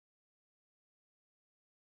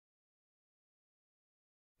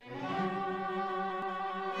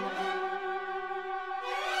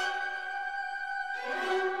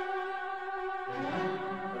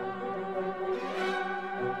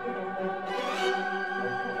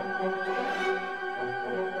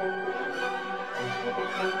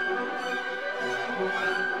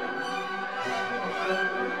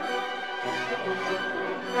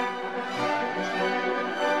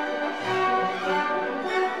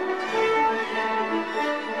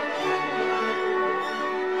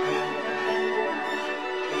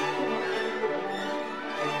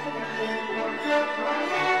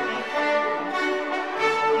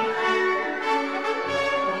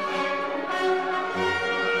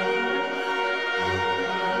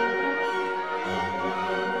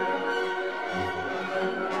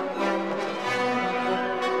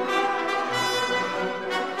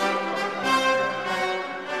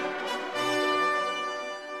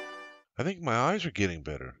I think my eyes are getting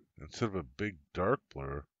better. Instead of a big dark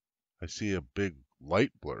blur, I see a big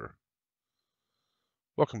light blur.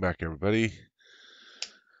 Welcome back, everybody.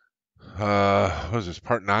 What is this,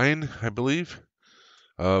 part 9, I believe,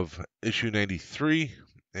 of issue 93.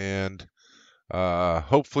 And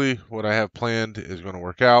hopefully what I have planned is going to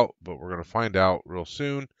work out, but we're going to find out real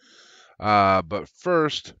soon. But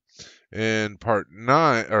first, in part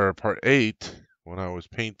 9, or part 8, when I was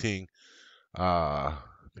painting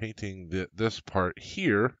this part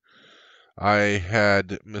here, I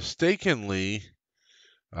had mistakenly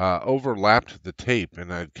overlapped the tape,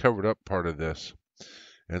 and I'd covered up part of this.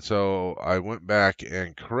 And so I went back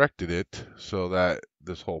and corrected it so that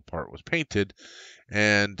this whole part was painted.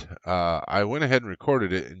 And I went ahead and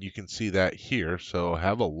recorded it, and you can see that here. So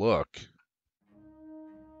have a look.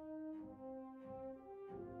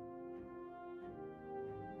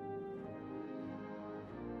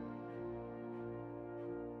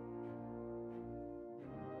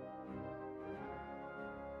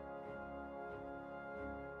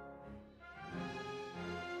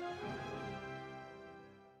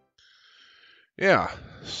 Yeah,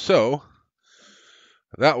 so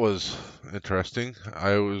that was interesting.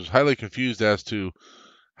 I was highly confused as to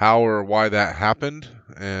how or why that happened,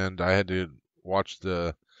 and I had to watch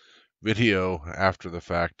the video after the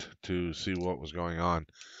fact to see what was going on.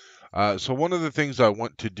 So one of the things I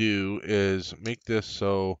want to do is make this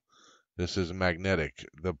so this is magnetic.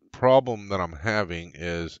 The problem that I'm having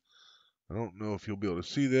is, I don't know if you'll be able to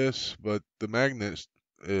see this, but the magnet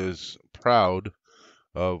is proud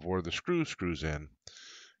of where the screws in.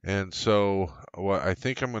 And so what I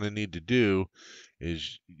think I'm going to need to do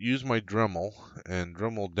is use my Dremel and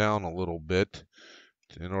Dremel down a little bit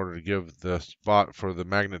in order to give the spot for the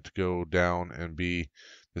magnet to go down and be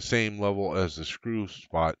the same level as the screw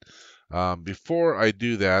spot. Before I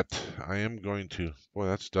do that, I am going to, boy,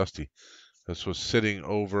 that's dusty. This was sitting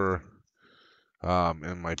over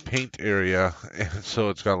in my paint area, and so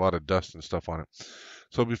it's got a lot of dust and stuff on it.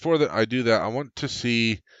 So before that, I do that, I want to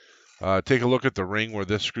see, take a look at the ring where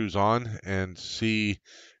this screws on and see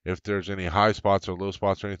if there's any high spots or low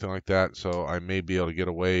spots or anything like that. So I may be able to get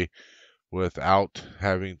away without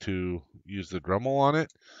having to use the Dremel on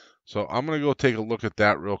it. So I'm going to go take a look at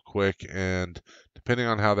that real quick, and depending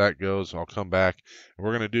on how that goes, I'll come back. And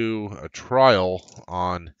we're going to do a trial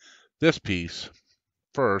on this piece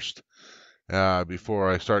first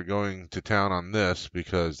before I start going to town on this,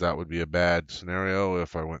 because that would be a bad scenario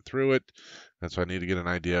if I went through it. And so I need to get an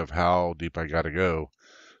idea of how deep I got to go.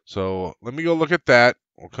 So let me go look at that.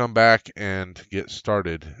 We'll come back and get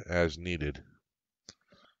started as needed.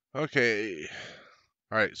 Okay.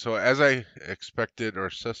 All right. So as I expected or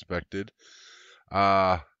suspected,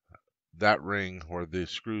 uh, that ring where the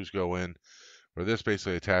screws go in, where this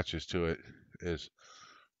basically attaches to it, is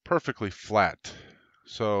perfectly flat.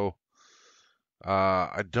 So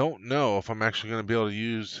I don't know if I'm actually going to be able to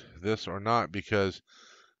use this or not, because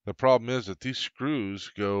the problem is that these screws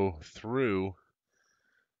go through,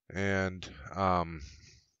 and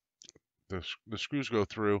the screws go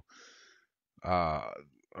through, uh,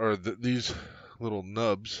 or these little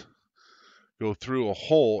nubs go through a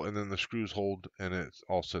hole, and then the screws hold, and it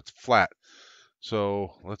all sits flat.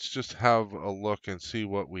 So let's just have a look and see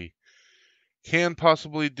what we can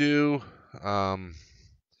possibly do. Um,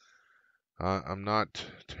 I'm not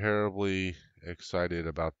terribly excited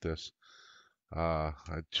about this. I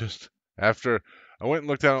just, after I went and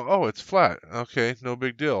looked at it, oh, it's flat. Okay, no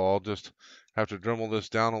big deal. I'll just have to Dremel this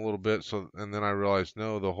down a little bit. So, and then I realized,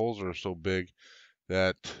 no, the holes are so big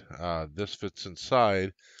that this fits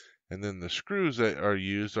inside. And then the screws that are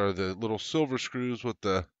used are the little silver screws with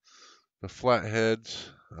the flat heads.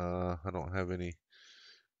 I don't have any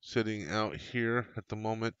sitting out here at the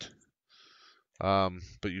moment.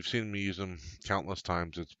 But you've seen me use them countless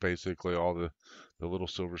times. It's basically all the little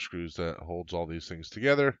silver screws that holds all these things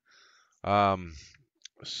together.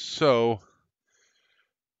 So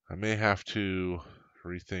I may have to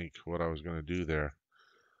rethink what I was going to do there.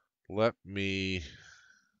 Let me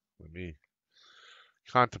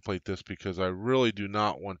contemplate this, because I really do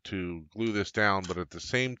not want to glue this down, but at the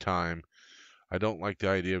same time, I don't like the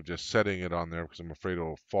idea of just setting it on there because I'm afraid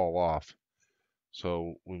it'll fall off.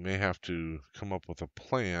 So we may have to come up with a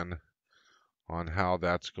plan on how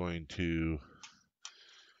that's going to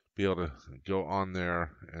be able to go on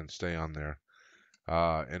there and stay on there.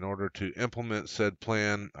 In order to implement said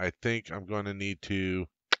plan, I think I'm going to need to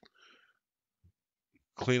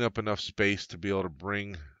clean up enough space to be able to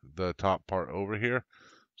bring the top part over here.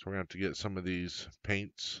 So we're going to have to get some of these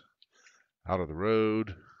paints out of the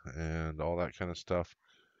road and all that kind of stuff.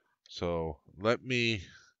 So let me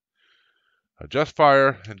adjust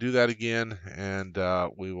fire and do that again, and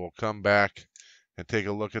we will come back and take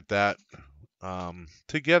a look at that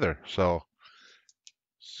together. So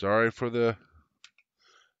sorry for the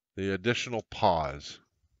additional pause.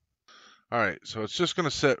 All right, so it's just going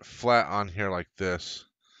to sit flat on here like this,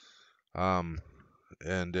 and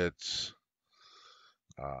it's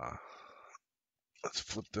let's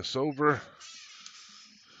flip this over.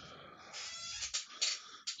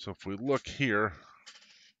 So if we look here,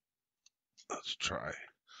 let's try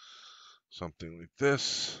something like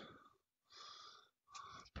this.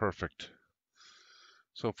 Perfect.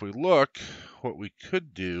 So if we look, what we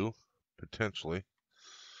could do potentially,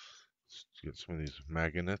 let's get some of these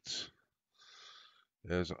magnets,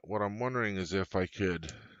 is what I'm wondering is if I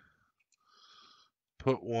could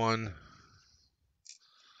put one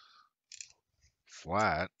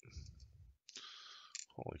flat.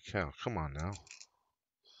 Holy cow, come on now.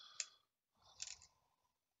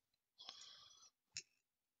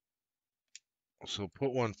 So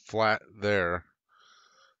put one flat there,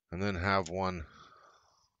 and then have one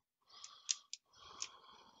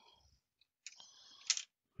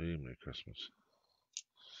Merry Christmas.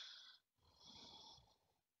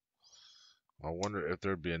 I wonder if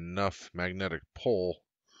there'd be enough magnetic pull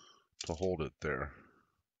to hold it there.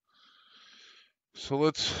 So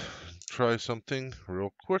let's try something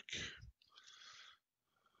real quick.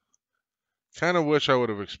 Kind of wish I would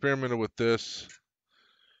have experimented with this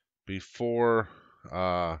before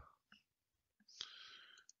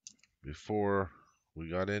we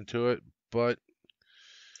got into it, but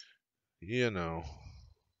you know,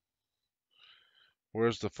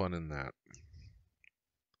 where's the fun in that?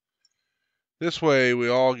 This way we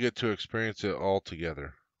all get to experience it all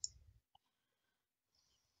together.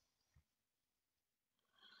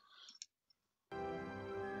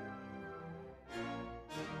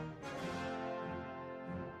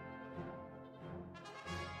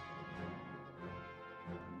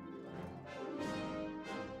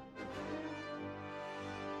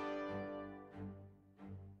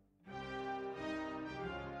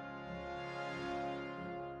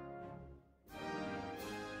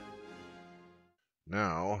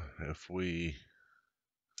 Now, if we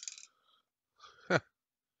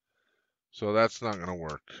so that's not going to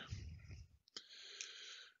work.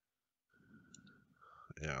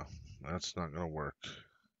 Yeah, that's not going to work.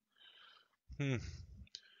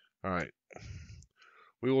 All right.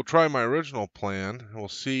 We will try my original plan. We'll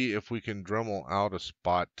see if we can Dremel out a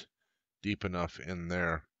spot deep enough in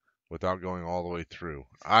there without going all the way through.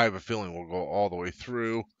 I have a feeling we'll go all the way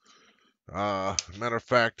through. Matter of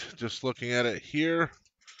fact, just looking at it here,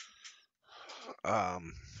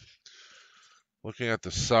 looking at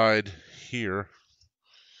the side here,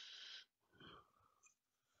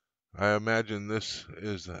 I imagine this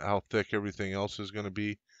is how thick everything else is going to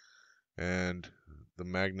be, and the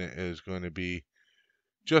magnet is going to be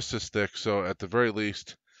just as thick. So at the very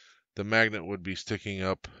least, the magnet would be sticking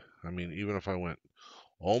up. I mean, even if I went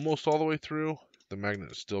almost all the way through, the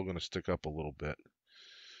magnet is still going to stick up a little bit.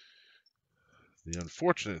 The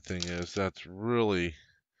unfortunate thing is that's really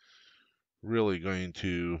going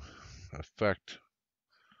to affect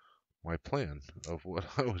my plan of what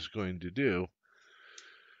I was going to do.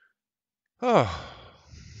 Oh,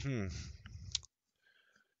 You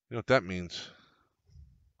know what that means?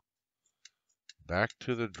 Back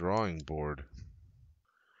to the drawing board.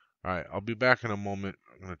 All right, I'll be back in a moment.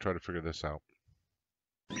 I'm going to try to figure this out.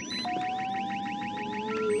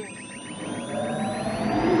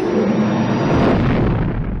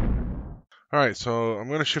 All right, so I'm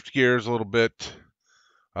going to shift gears a little bit.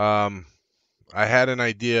 I had an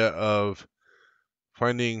idea of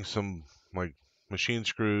finding some like machine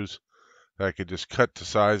screws that I could just cut to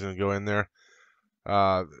size and go in there.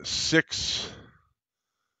 Number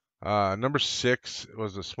 6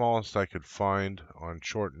 was the smallest I could find on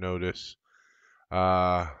short notice.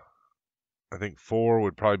 I think 4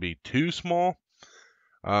 would probably be too small.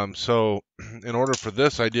 So in order for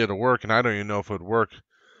this idea to work, and I don't even know if it would work,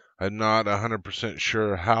 I'm not 100%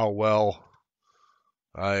 sure how well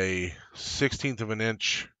a 1/16 of an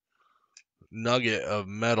inch nugget of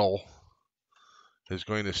metal is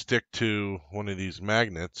going to stick to one of these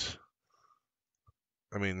magnets.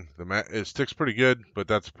 I mean, it sticks pretty good, but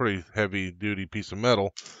that's a pretty heavy-duty piece of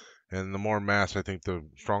metal, and the more mass, I think, the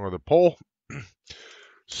stronger the pull.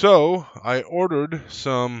 So I ordered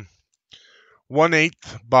some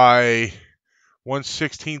 1/8 by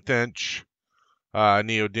 1/16 inch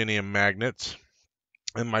neodymium magnets,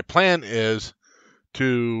 and my plan is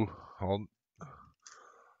to I'll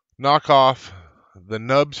knock off the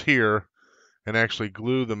nubs here and actually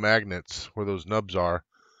glue the magnets where those nubs are,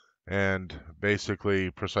 and basically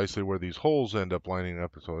precisely where these holes end up lining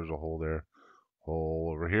up. So there's a hole there,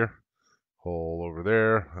 hole over here, hole over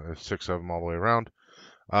there, 6 of them all the way around,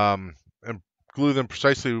 and glue them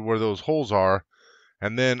precisely where those holes are.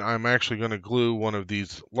 And then I'm actually going to glue one of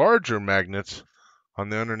these larger magnets on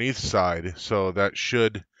the underneath side, so that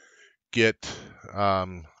should get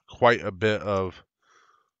quite a bit of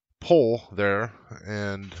pull there,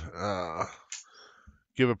 and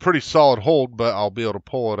give a pretty solid hold, but I'll be able to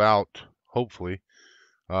pull it out, hopefully,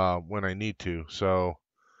 when I need to. So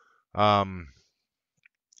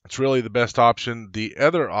it's really the best option. The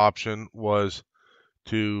other option was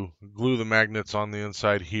to glue the magnets on the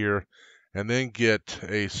inside here and then get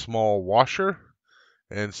a small washer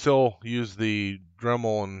and still use the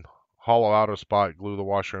Dremel and hollow out a spot, glue the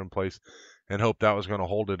washer in place, and hope that was going to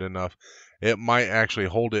hold it enough. It might actually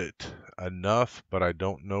hold it enough, but I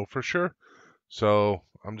don't know for sure. So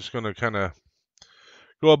I'm just going to kind of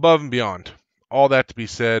go above and beyond. All that to be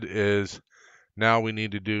said is now we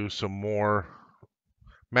need to do some more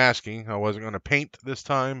masking. I wasn't going to paint this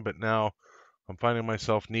time, but now I'm finding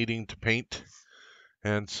myself needing to paint.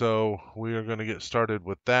 And so we are going to get started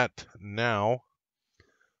with that now.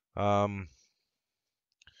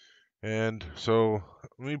 And so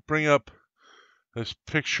let me bring up this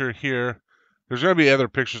picture here. There's going to be other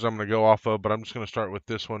pictures I'm going to go off of, but I'm just going to start with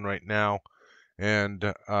this one right now. And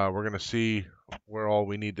we're going to see where all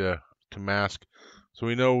we need to mask. So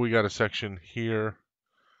we know we got a section here,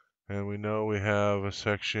 and we know we have a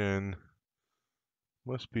section,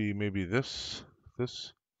 must be maybe this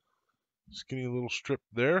skinny little strip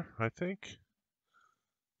there, I think.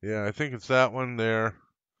 Yeah, I think it's that one there.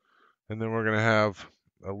 And then we're going to have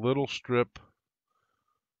a little strip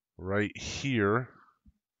right here.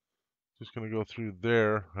 Just going to go through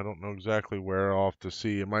there. I don't know exactly where. I'll have to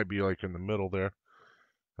see. It might be like in the middle there.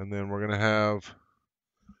 And then we're going to have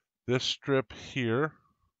this strip here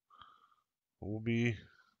will be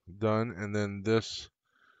done. And then this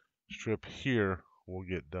strip here will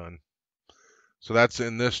get done. So that's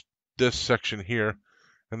in this section here.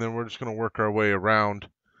 And then we're just going to work our way around.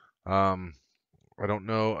 I don't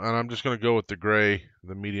know. And I'm just going to go with the gray,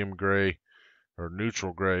 the medium gray or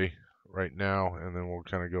neutral gray right now. And then we'll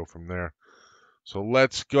kind of go from there. So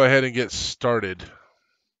let's go ahead and get started.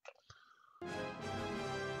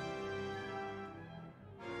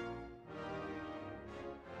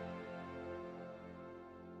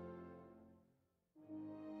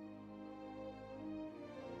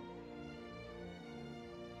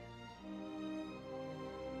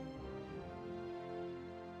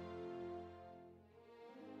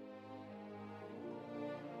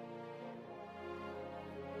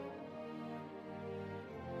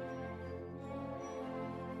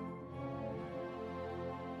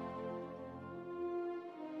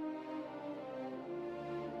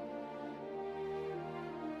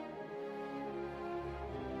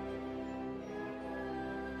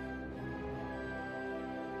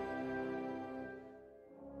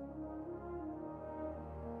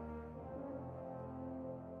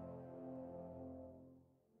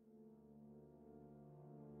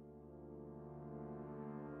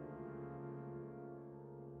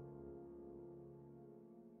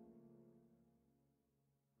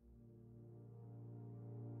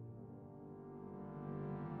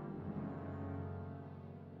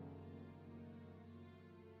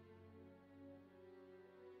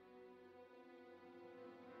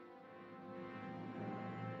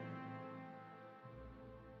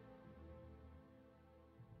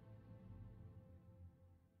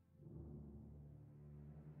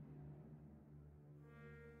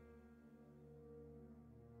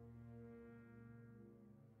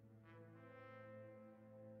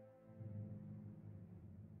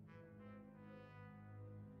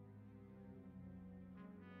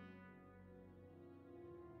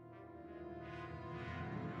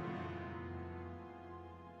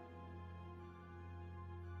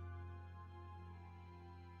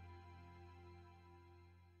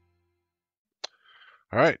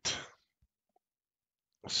 All right.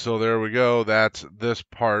 So there we go. That's this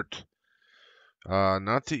part.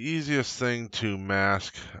 Not the easiest thing to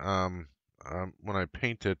mask. When I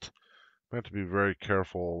paint it, I have to be very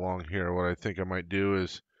careful along here. What I think I might do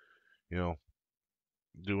is, do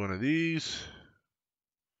one of these.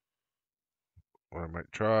 Or I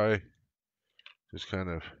might try. Just kind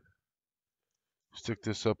of stick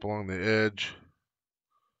this up along the edge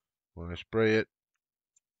when I spray it.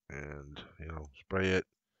 And, spray it.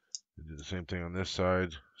 Do the same thing on this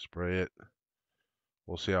side. Spray it.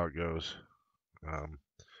 We'll see how it goes.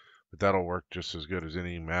 But that'll work just as good as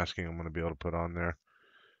any masking I'm going to be able to put on there.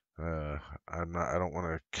 I don't want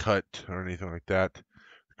to cut or anything like that.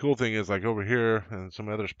 cool thing is, like over here and some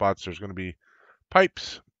other spots, there's going to be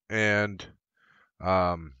pipes, and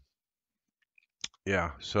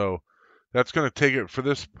yeah, so that's going to take it for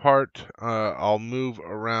this part. I'll move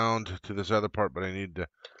around to this other part, but I need to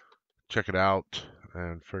check it out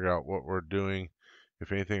and figure out what we're doing,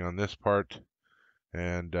 if anything, on this part.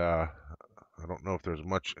 And I don't know if there's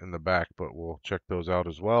much in the back, but we'll check those out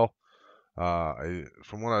as well.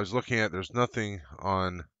 From what I was looking at, there's nothing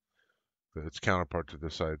on its counterpart to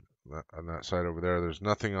this side, on that side over there. There's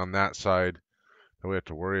nothing on that side that we have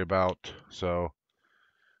to worry about. So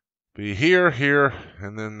be here,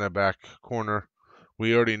 and then the back corner.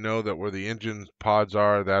 We already know that where the engine pods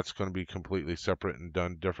are, that's going to be completely separate and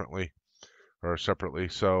done differently, or separately.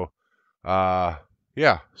 So,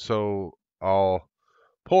 yeah, so I'll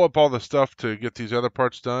pull up all the stuff to get these other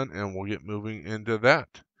parts done, and we'll get moving into that.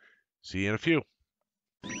 See you in a few.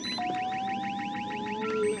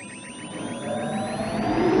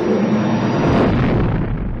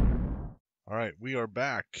 All right, we are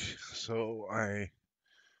back. So I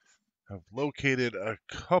have located a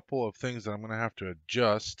couple of things that I'm going to have to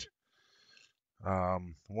adjust.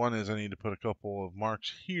 One is I need to put a couple of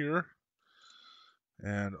marks here,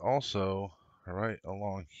 and also right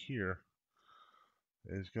along here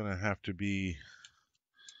is going to have to be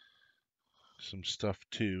some stuff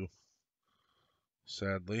too,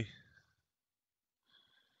 sadly.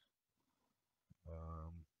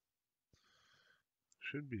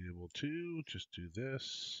 Should be able to just do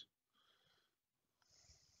this.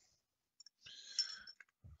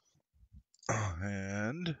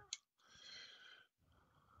 And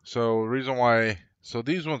so the reason why, so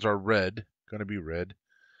these ones are red, going to be red.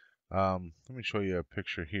 Let me show you a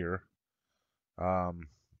picture here.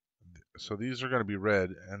 So these are going to be red,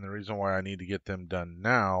 and the reason why I need to get them done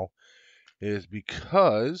now is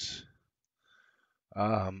because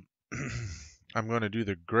I'm going to do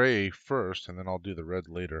the gray first, and then I'll do the red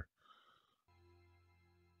later.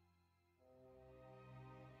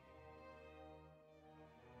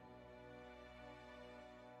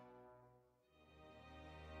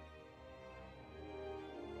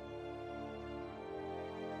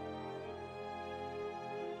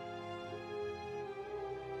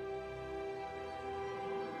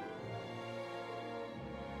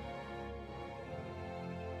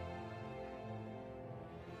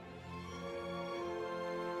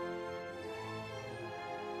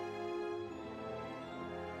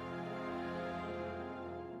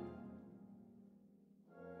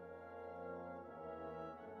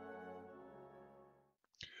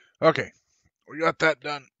 Okay, we got that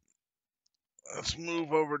done. Let's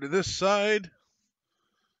move over to this side.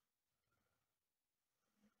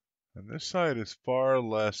 And this side is far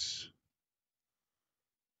less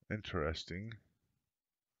interesting,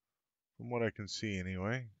 from what I can see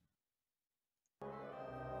anyway.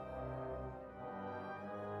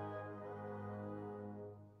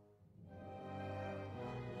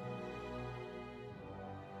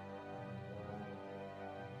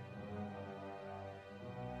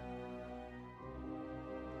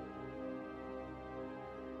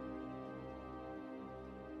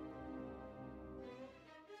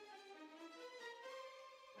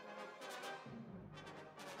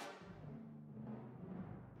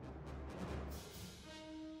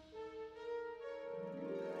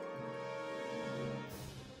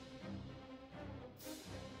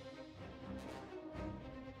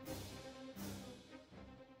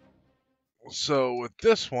 So with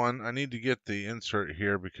this one, I need to get the insert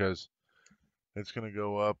here because it's going to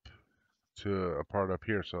go up to a part up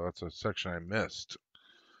here. So that's a section I missed.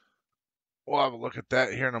 We'll have a look at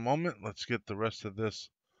that here in a moment. Let's get the rest of this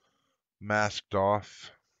masked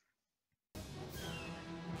off.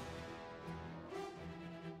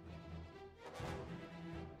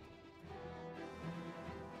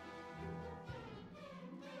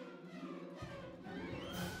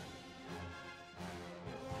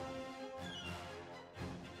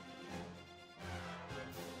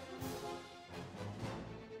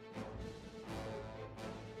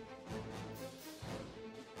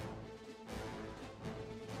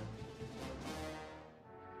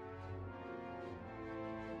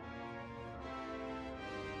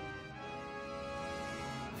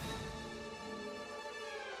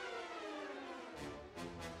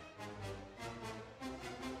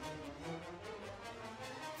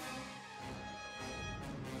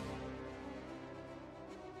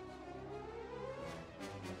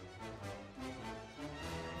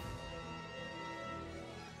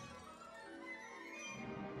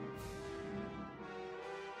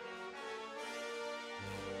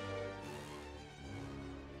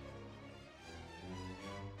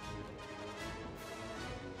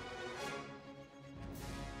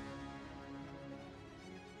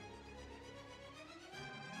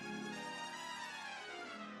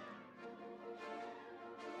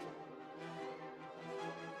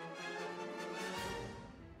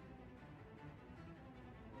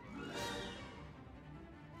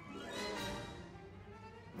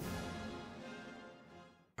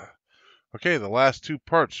 Okay, the last two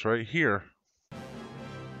parts right here.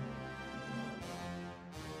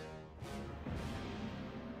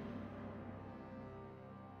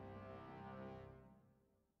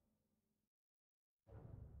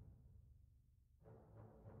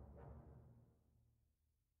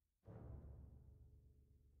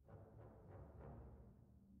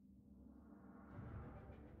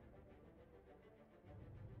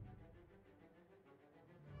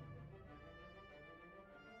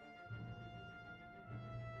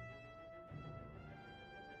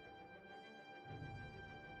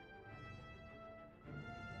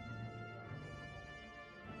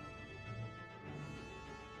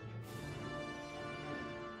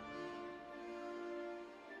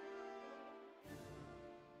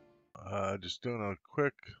 Just doing a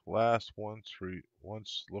quick last once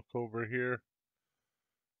look over here.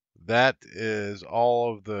 That is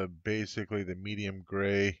all of the basically the medium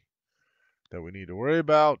gray that we need to worry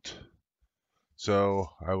about. So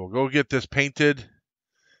I will go get this painted,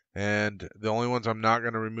 and the only ones I'm not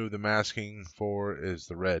going to remove the masking for is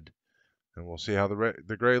the red, and we'll see how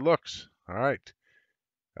the gray looks. All right.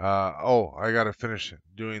 Oh, I got to finish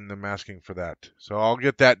doing the masking for that. So I'll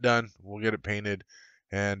get that done. We'll get it painted,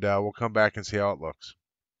 and we'll come back and see how it looks.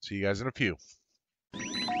 See you guys in a few.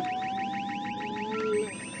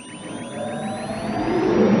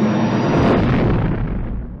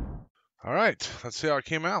 All right, let's see how it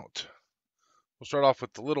came out. We'll start off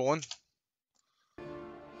with the little one.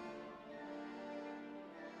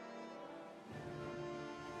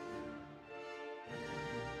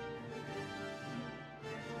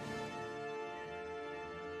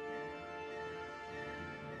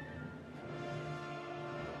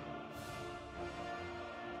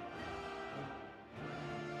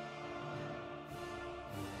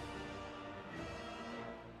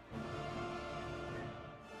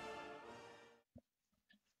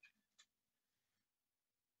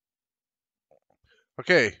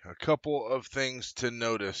 Okay, a couple of things to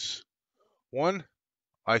notice. One,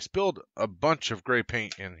 I spilled a bunch of gray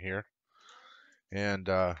paint in here, and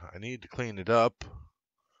I need to clean it up.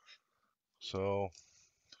 So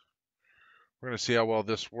we're going to see how well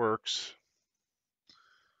this works.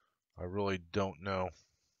 I really don't know.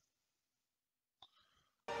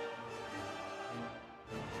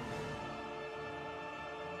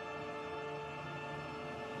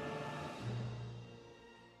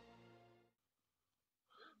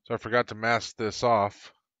 So I forgot to mask this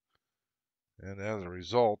off, and as a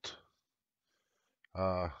result,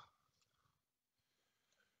 kind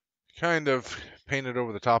of painted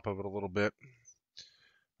over the top of it a little bit.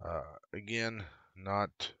 Again, not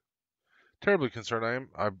terribly concerned.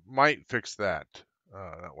 I might fix that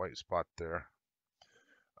that white spot there.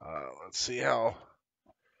 Let's see how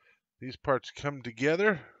these parts come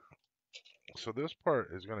together. So this part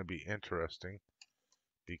is going to be interesting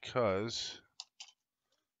because,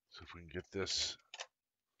 so if we can get this,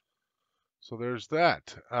 so there's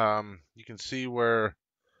that. You can see where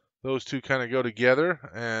those two kind of go together,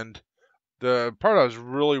 and the part I was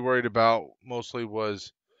really worried about mostly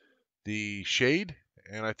was the shade,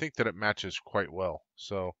 and I think that it matches quite well.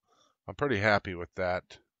 So I'm pretty happy with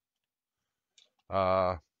that.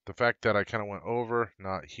 The fact that I kind of went over,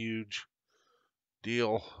 not huge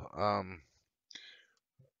deal.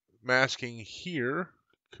 Masking here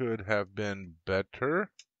could have been better.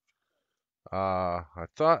 I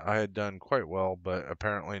thought I had done quite well, but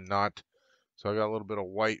apparently not. So I got a little bit of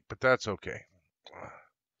white, but that's okay.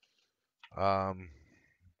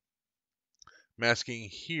 Masking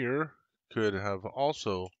here could have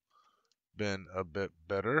also been a bit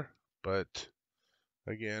better, but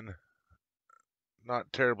again,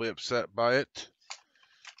 not terribly upset by it.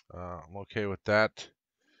 I'm okay with that.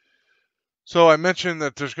 So I mentioned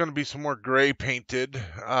that there's going to be some more gray painted.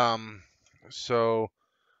 So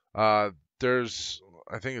there's,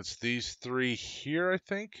 I think it's these three here, I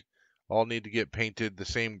think, all need to get painted the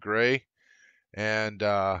same gray. And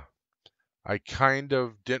I kind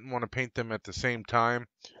of didn't want to paint them at the same time.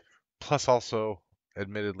 Plus also,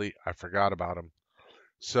 admittedly, I forgot about them.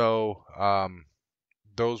 So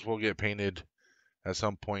those will get painted at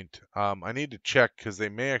some point. I need to check because they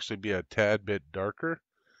may actually be a tad bit darker,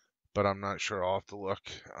 but I'm not sure. I'll have to look.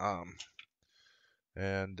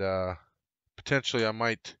 And potentially I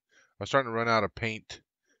was starting to run out of paint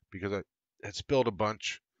because I had spilled a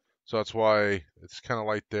bunch. So that's why it's kind of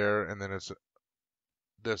light there. And then it's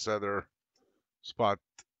this other spot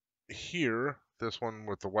here, this one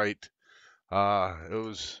with the white. I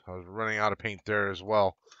was running out of paint there as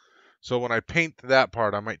well. So when I paint that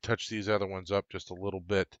part, I might touch these other ones up just a little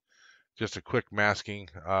bit. Just a quick masking.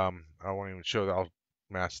 I won't even show that. I'll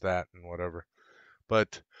mask that and whatever.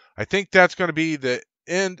 But I think that's going to be the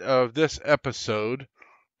end of this episode,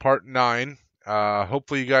 part 9.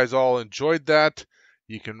 Hopefully you guys all enjoyed that.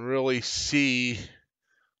 You can really see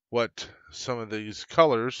what some of these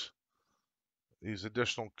colors, these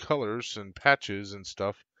additional colors and patches and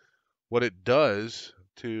stuff, what it does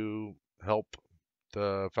to help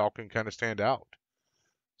the Falcon kind of stand out.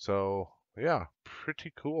 So yeah,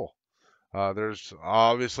 pretty cool. There's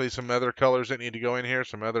obviously some other colors that need to go in here,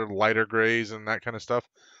 some other lighter grays and that kind of stuff,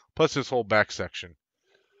 plus this whole back section.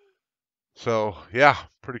 So yeah,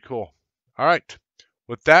 pretty cool. All right,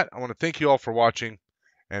 with that, I want to thank you all for watching,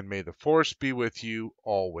 and may the force be with you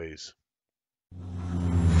always.